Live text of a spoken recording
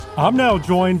I'm now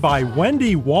joined by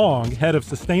Wendy Wong, head of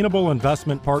Sustainable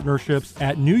Investment Partnerships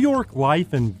at New York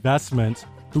Life Investments,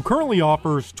 who currently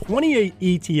offers 28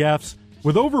 ETFs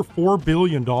with over $4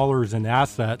 billion in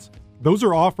assets. Those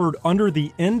are offered under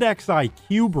the Index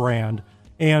IQ brand.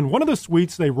 And one of the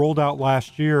suites they rolled out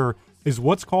last year is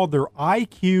what's called their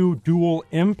IQ Dual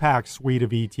Impact Suite of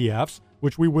ETFs,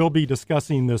 which we will be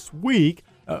discussing this week.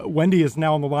 Wendy is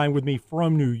now on the line with me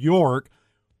from New York.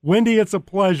 Wendy, it's a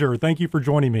pleasure. Thank you for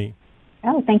joining me.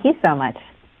 Oh, thank you so much.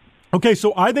 Okay,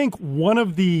 so I think one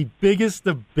of the biggest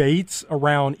debates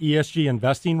around ESG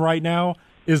investing right now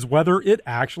is whether it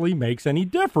actually makes any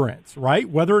difference, right?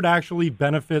 Whether it actually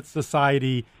benefits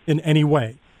society in any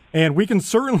way. And we can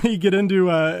certainly get into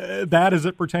that as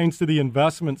it pertains to the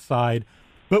investment side.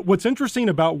 But what's interesting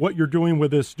about what you're doing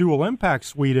with this dual impact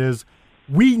suite is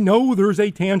we know there's a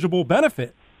tangible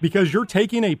benefit, because you're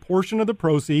taking a portion of the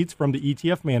proceeds from the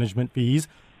ETF management fees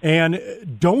and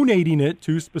donating it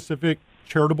to specific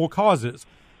charitable causes.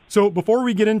 So before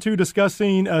we get into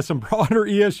discussing some broader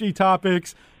ESG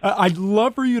topics, I'd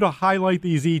love for you to highlight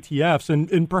these ETFs.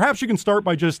 And perhaps you can start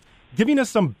by just giving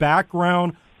us some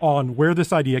background on where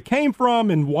this idea came from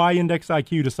and why Index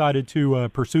IQ decided to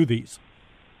pursue these.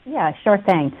 Yeah, sure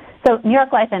thing. So New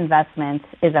York Life Investments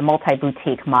is a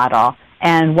multi-boutique model.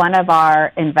 And one of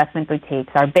our investment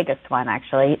boutiques, our biggest one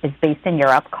actually, is based in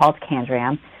Europe called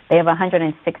Candriam. They have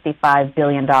 $165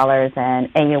 billion in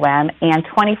AUM and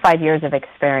 25 years of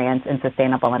experience in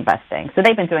sustainable investing. So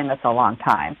they've been doing this a long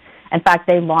time. In fact,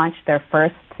 they launched their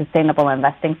first sustainable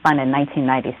investing fund in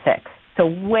 1996. So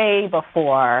way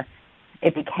before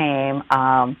it became,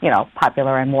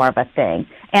 popular and more of a thing.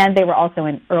 And they were also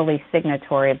an early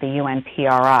signatory of the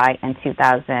UNPRI in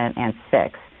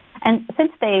 2006. And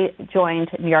since they joined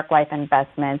New York Life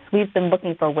Investments, we've been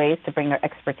looking for ways to bring their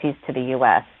expertise to the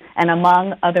U.S. And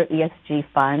among other ESG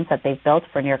funds that they've built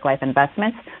for New York Life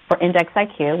Investments, for Index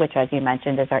IQ, which, as you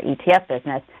mentioned, is our ETF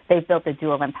business, they've built a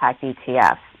dual impact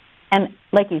ETF. And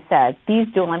like you said, these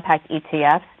dual impact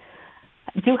ETFs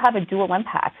do have a dual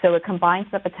impact. So it combines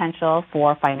the potential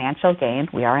for financial gain.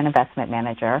 We are an investment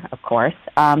manager, of course,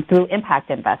 through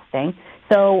impact investing.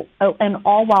 So, and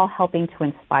all while helping to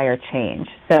inspire change.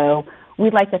 So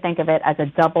we'd like to think of it as a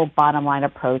double bottom line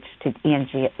approach to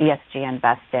ESG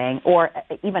investing, or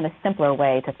even a simpler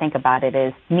way to think about it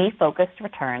is me-focused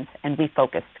returns and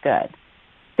we-focused good.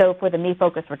 So for the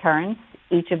me-focused returns,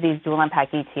 each of these dual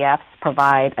impact ETFs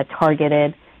provide a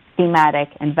targeted thematic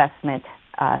investment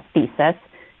thesis,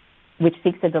 which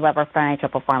seeks to deliver financial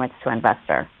performance to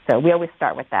investor. So we always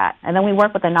start with that. And then we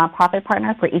work with a nonprofit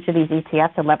partner for each of these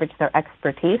ETFs to leverage their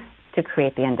expertise to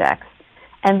create the index.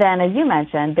 And then, as you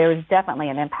mentioned, there's definitely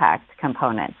an impact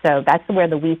component. So that's where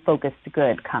the we-focused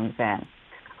good comes in.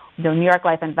 The New York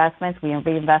Life Investments, we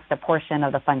reinvest a portion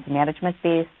of the fund's management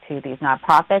fees to these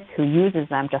nonprofits who uses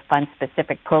them to fund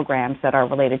specific programs that are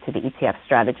related to the ETF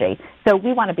strategy. So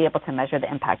we want to be able to measure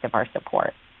the impact of our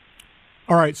support.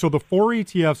 All right, so the four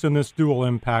ETFs in this dual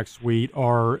impact suite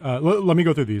are, let me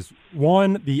go through these.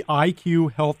 One, the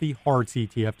IQ Healthy Hearts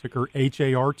ETF, ticker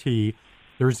HART.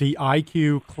 There's the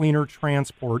IQ Cleaner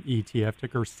Transport ETF,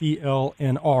 ticker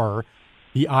CLNR.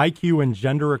 The IQ and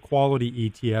Gender Equality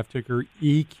ETF, ticker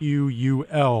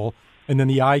EQUL. And then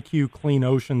the IQ Clean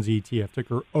Oceans ETF,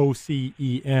 ticker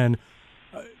OCEN.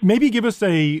 Maybe give us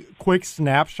a quick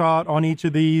snapshot on each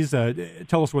of these.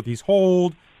 Tell us what these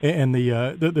hold and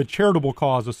the charitable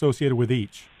cause associated with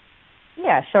each.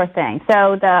 Yeah, sure thing.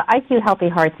 So the IQ Healthy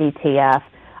Hearts ETF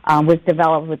was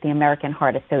developed with the American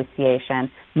Heart Association.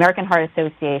 American Heart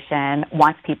Association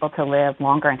wants people to live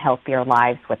longer and healthier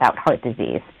lives without heart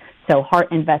disease. So Heart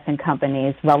invests in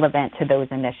companies relevant to those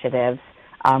initiatives,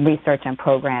 research and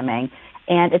programming.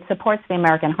 And it supports the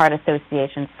American Heart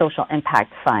Association's Social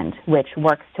Impact Fund, which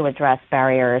works to address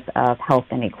barriers of health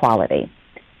inequality.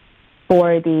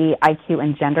 For the IQ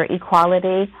and Gender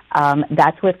Equality,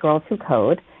 that's with Girls Who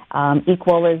Code.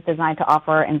 Equal is designed to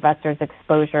offer investors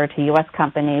exposure to U.S.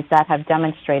 companies that have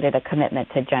demonstrated a commitment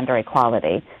to gender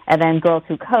equality. And then Girls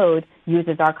Who Code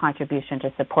uses our contribution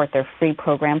to support their free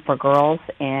program for girls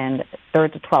in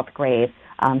 3rd to 12th grade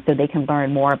so they can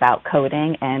learn more about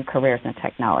coding and careers in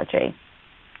technology.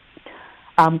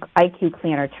 IQ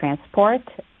Cleaner Transport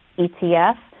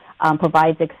ETF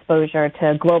provides exposure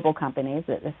to global companies.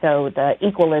 So the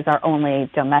Equal is our only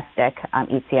domestic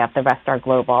ETF. The rest are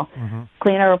global. Mm-hmm.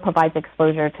 Cleaner provides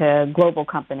exposure to global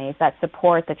companies that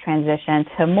support the transition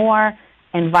to more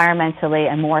environmentally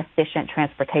and more efficient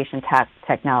transportation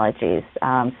technologies.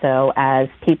 So as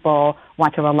people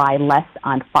want to rely less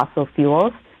on fossil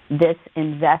fuels, this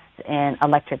invests in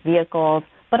electric vehicles,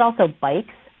 but also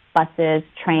bikes, buses,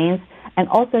 trains, and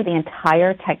also the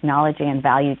entire technology and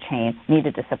value chain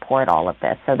needed to support all of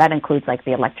this. So that includes like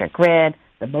the electric grid,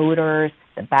 the motors,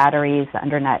 the batteries, the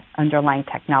underlying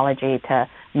technology to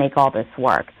make all this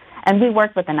work. And we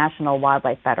work with the National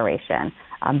Wildlife Federation.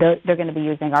 They're going to be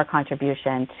using our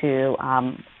contribution to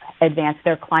advance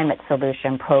their climate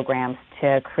solution programs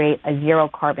to create a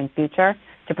zero-carbon future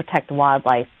to protect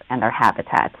wildlife and their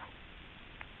habitats.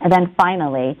 And then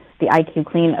finally, the IQ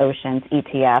Clean Oceans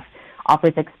ETF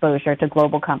offers exposure to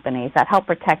global companies that help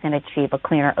protect and achieve a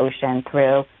cleaner ocean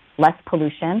through less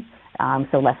pollution,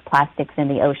 so less plastics in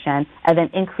the ocean, and then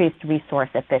increased resource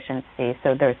efficiency,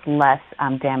 so there's less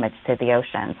damage to the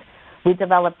oceans. We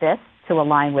developed this to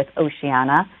align with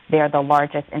Oceana. They're the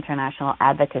largest international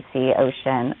advocacy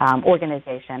ocean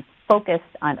organization focused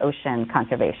on ocean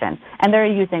conservation. And they're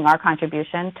using our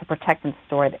contribution to protect and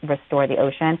restore the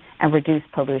ocean and reduce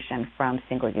pollution from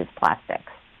single-use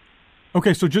plastics.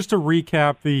 Okay, so just to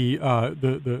recap the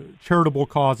charitable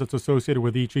cause that's associated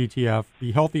with each ETF,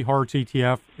 the Healthy Hearts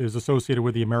ETF is associated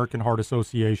with the American Heart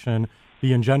Association,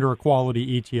 the Engender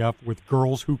Equality ETF with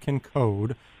Girls Who Can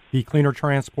Code, the Cleaner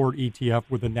Transport ETF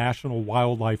with the National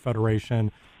Wildlife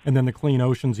Federation, and then the Clean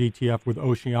Oceans ETF with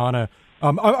Oceana.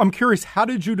 I'm curious, how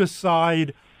did you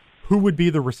decide who would be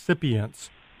the recipients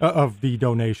of the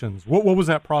donations? What was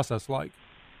that process like?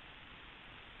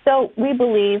 So we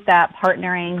believe that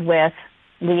partnering with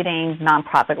leading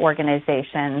nonprofit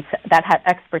organizations that have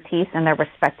expertise in their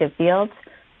respective fields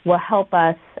will help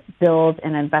us build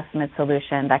an investment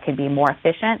solution that can be more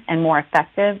efficient and more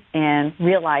effective in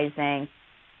realizing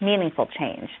meaningful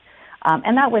change.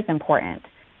 And that was important.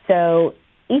 So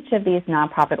each of these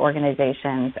nonprofit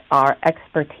organizations are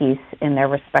expertise in their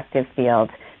respective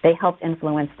fields. They help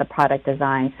influence the product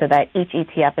design so that each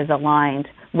ETF is aligned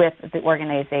with the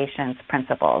organization's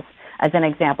principles. As an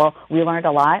example, we learned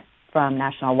a lot from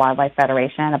National Wildlife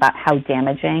Federation about how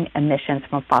damaging emissions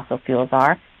from fossil fuels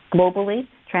are. Globally,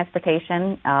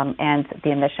 transportation and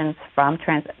the emissions from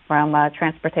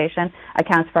transportation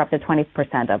accounts for up to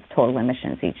 20% of total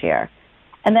emissions each year.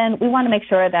 And then we want to make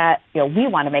sure that, we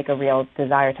want to make a real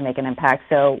desire to make an impact.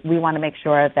 So we want to make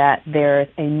sure that there's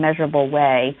a measurable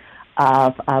way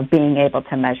of being able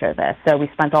to measure this. So we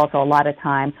spent also a lot of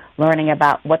time learning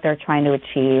about what they're trying to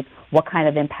achieve, what kind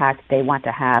of impact they want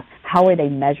to have, how are they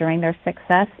measuring their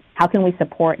success, how can we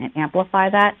support and amplify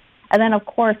that. And then, of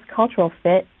course, cultural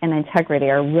fit and integrity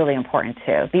are really important,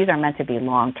 too. These are meant to be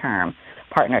long-term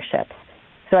partnerships.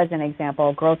 So as an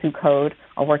example, Girls Who Code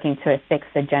are working to fix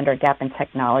the gender gap in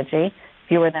technology.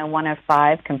 Fewer than 1 in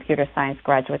 5 computer science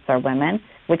graduates are women,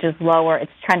 which is lower.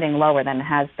 It's trending lower than it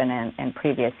has been in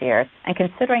previous years. And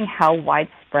considering how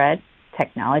widespread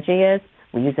technology is,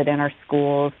 we use it in our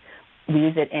schools, we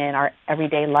use it in our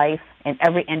everyday life, in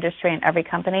every industry, in every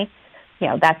company,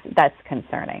 that's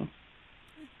concerning.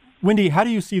 Wendy, how do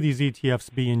you see these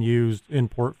ETFs being used in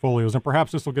portfolios? And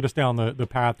perhaps this will get us down the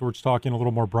path towards talking a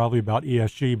little more broadly about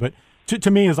ESG. But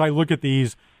to me, as I look at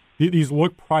these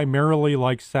look primarily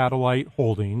like satellite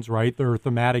holdings, right? They're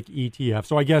thematic ETFs.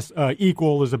 So I guess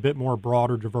equal is a bit more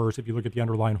broad or diverse if you look at the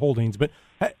underlying holdings. But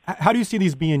how do you see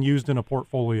these being used in a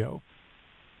portfolio?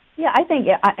 Yeah, I think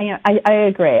I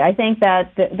agree. I think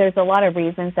that there's a lot of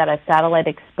reasons that a satellite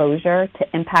exposure to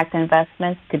impact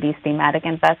investments, to these thematic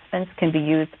investments, can be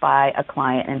used by a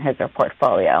client in his or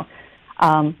portfolio.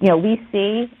 We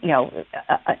see,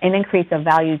 an increase of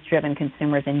values-driven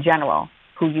consumers in general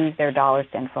who use their dollars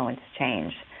to influence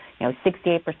change.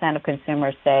 68% of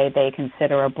consumers say they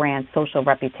consider a brand's social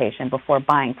reputation before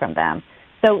buying from them.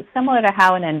 So similar to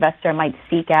how an investor might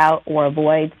seek out or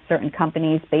avoid certain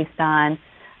companies based on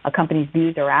a company's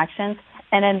views or actions,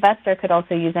 an investor could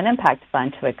also use an impact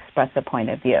fund to express a point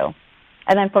of view.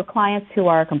 And then for clients who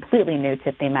are completely new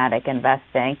to thematic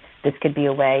investing, this could be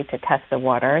a way to test the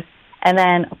waters. And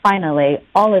then finally,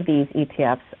 all of these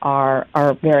ETFs are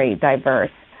very diverse.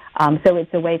 So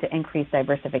it's a way to increase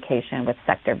diversification with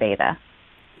sector beta.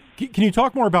 Can you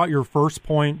talk more about your first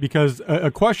point? Because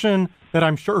a question that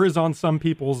I'm sure is on some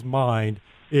people's mind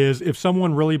is, if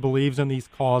someone really believes in these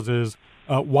causes,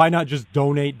 why not just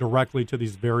donate directly to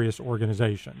these various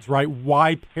organizations, right?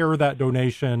 Why pair that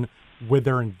donation with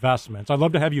their investments? I'd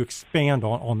love to have you expand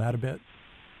on that a bit.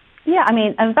 Yeah,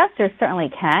 investors certainly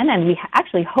can, and we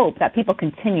actually hope that people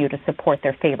continue to support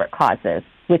their favorite causes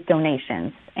with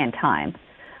donations and time.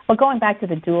 But going back to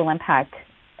the dual impact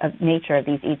of nature of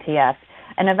these ETFs,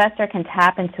 an investor can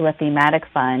tap into a thematic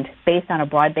fund based on a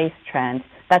broad-based trend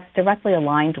that's directly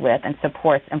aligned with and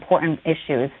supports important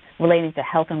issues relating to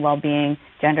health and well-being,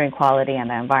 gender equality, and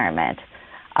the environment.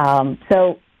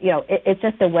 It's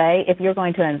just a way, if you're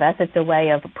going to invest, it's a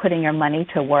way of putting your money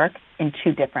to work in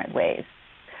two different ways.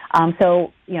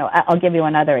 So, I'll give you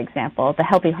another example. The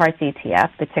Healthy Hearts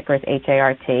ETF, the ticker is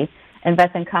HART,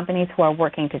 invests in companies who are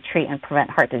working to treat and prevent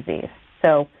heart disease.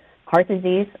 So heart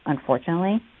disease,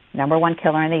 unfortunately, number one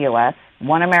killer in the U.S.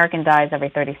 1 American dies every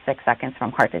 36 seconds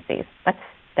from heart disease. That's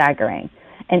staggering.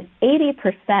 And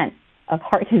 80% of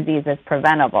heart disease is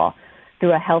preventable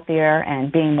through a healthier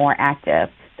and being more active.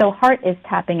 So heart is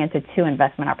tapping into 2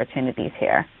 investment opportunities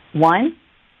here. One,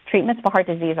 treatments for heart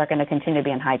disease are going to continue to be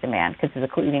in high demand because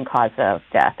it's a leading cause of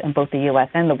death in both the U.S.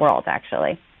 and the world,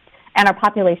 actually. And our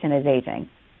population is aging.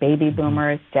 Baby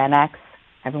boomers, Gen X,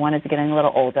 everyone is getting a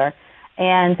little older.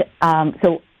 And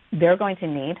so they're going to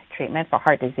need treatment for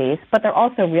heart disease, but they're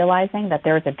also realizing that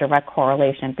there is a direct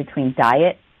correlation between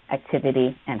diet,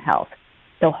 activity, and health.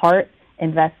 So heart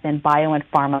invests in bio and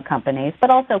pharma companies, but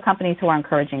also companies who are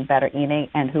encouraging better eating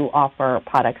and who offer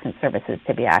products and services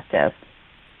to be active.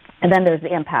 And then there's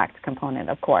the impact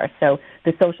component, of course. So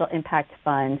the Social Impact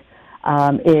Fund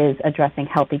is addressing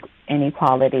health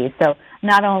inequality. So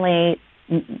not only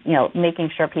making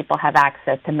sure people have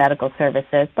access to medical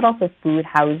services, but also food,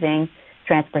 housing,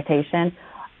 transportation,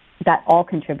 that all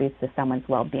contributes to someone's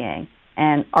well-being.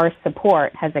 And our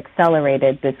support has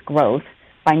accelerated this growth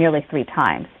by nearly 3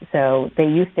 times. So they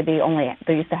used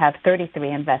to have 33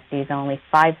 investees in only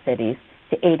 5 cities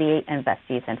to 88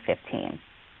 investees in 15.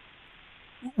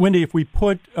 Wendy, if we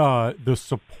put the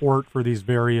support for these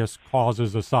various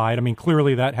causes aside, I mean,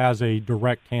 clearly that has a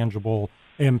direct, tangible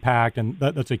impact, and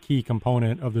that's a key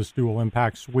component of this dual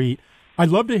impact suite. I'd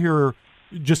love to hear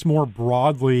just more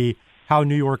broadly how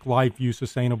New York Life views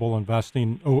sustainable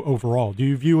investing overall. Do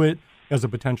you view it as a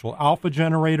potential alpha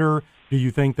generator? Do you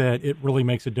think that it really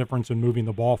makes a difference in moving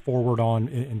the ball forward on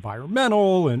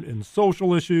environmental and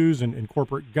social issues and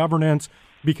corporate governance?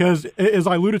 Because as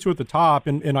I alluded to at the top,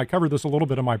 and I covered this a little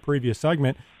bit in my previous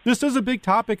segment, this is a big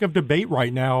topic of debate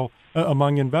right now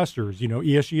among investors.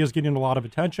 ESG is getting a lot of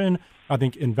attention. I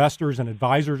think investors and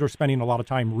advisors are spending a lot of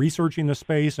time researching the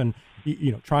space and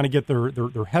trying to get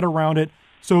their head around it.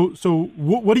 So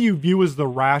what do you view as the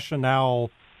rationale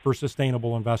for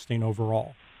sustainable investing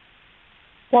overall?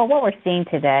 Well, what we're seeing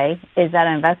today is that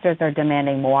investors are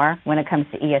demanding more when it comes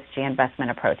to ESG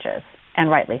investment approaches, and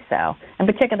rightly so. In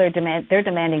particular, they're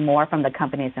demanding more from the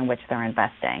companies in which they're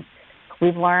investing.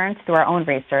 We've learned through our own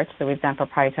research, so we've done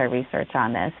proprietary research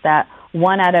on this, that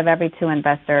 1 out of every 2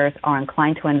 investors are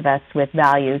inclined to invest with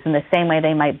values in the same way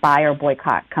they might buy or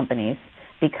boycott companies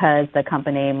because the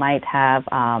company might have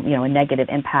a negative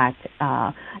impact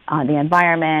on the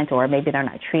environment, or maybe they're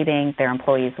not treating their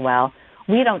employees well.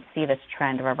 We don't see this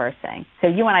trend reversing. So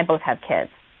you and I both have kids,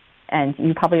 and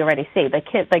you probably already see the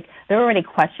kids, they're already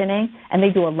questioning, and they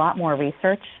do a lot more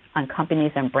research on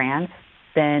companies and brands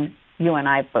than you and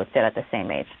I both did at the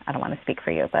same age. I don't want to speak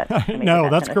for you, but no,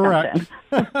 that's correct.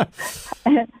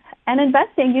 And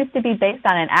investing used to be based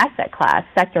on an asset class,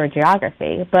 sector, or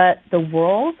geography, but the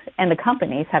world and the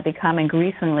companies have become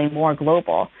increasingly more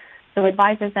global. So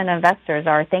advisors and investors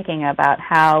are thinking about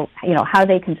how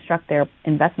they construct their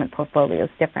investment portfolios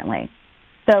differently.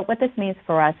 So what this means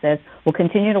for us is we'll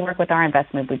continue to work with our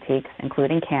investment boutiques,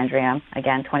 including Candriam,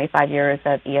 again, 25 years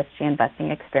of ESG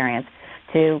investing experience,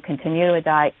 to continue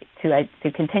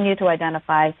to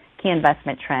identify key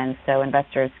investment trends so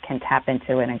investors can tap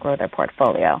into it and grow their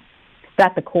portfolio. So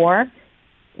at the core,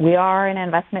 we are an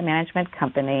investment management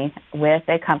company with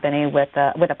a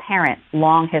parent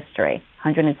long history,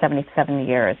 177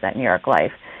 years at New York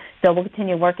Life. So we'll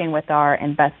continue working with our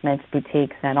investment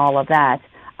boutiques and all of that,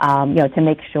 to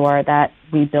make sure that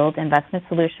we build investment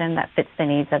solution that fits the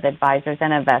needs of advisors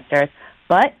and investors.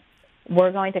 But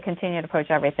we're going to continue to approach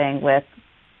everything with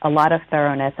a lot of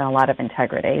thoroughness and a lot of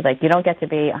integrity. You don't get to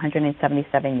be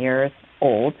 177 years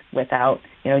old without,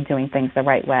 doing things the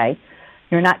right way.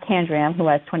 You're not Candriam, who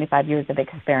has 25 years of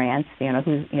experience. You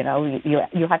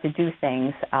have to do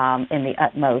things in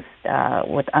the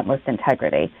with utmost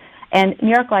integrity. And New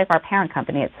York Life, our parent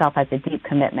company itself, has a deep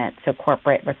commitment to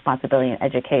corporate responsibility and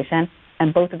education,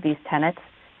 and both of these tenets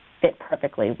fit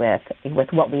perfectly with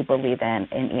what we believe in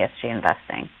ESG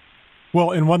investing.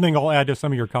 Well, and one thing I'll add to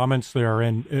some of your comments there,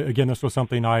 and again, this was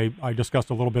something I discussed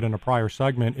a little bit in a prior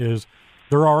segment, is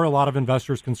there are a lot of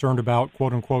investors concerned about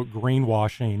quote-unquote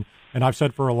greenwashing. And I've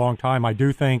said for a long time, I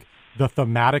do think the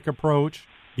thematic approach,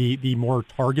 the more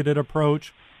targeted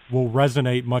approach, will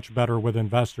resonate much better with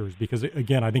investors because,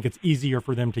 again, I think it's easier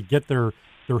for them to get their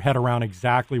head around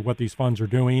exactly what these funds are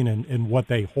doing and what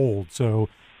they hold. So,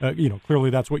 clearly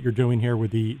that's what you're doing here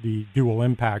with the dual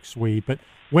impact suite. But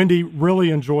Wendy,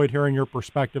 really enjoyed hearing your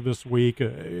perspective this week.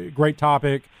 Great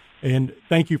topic, and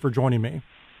thank you for joining me.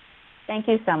 Thank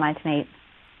you so much, Nate.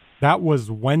 That was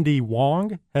Wendy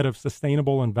Wong, head of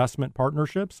Sustainable Investment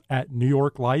Partnerships at New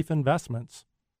York Life Investments.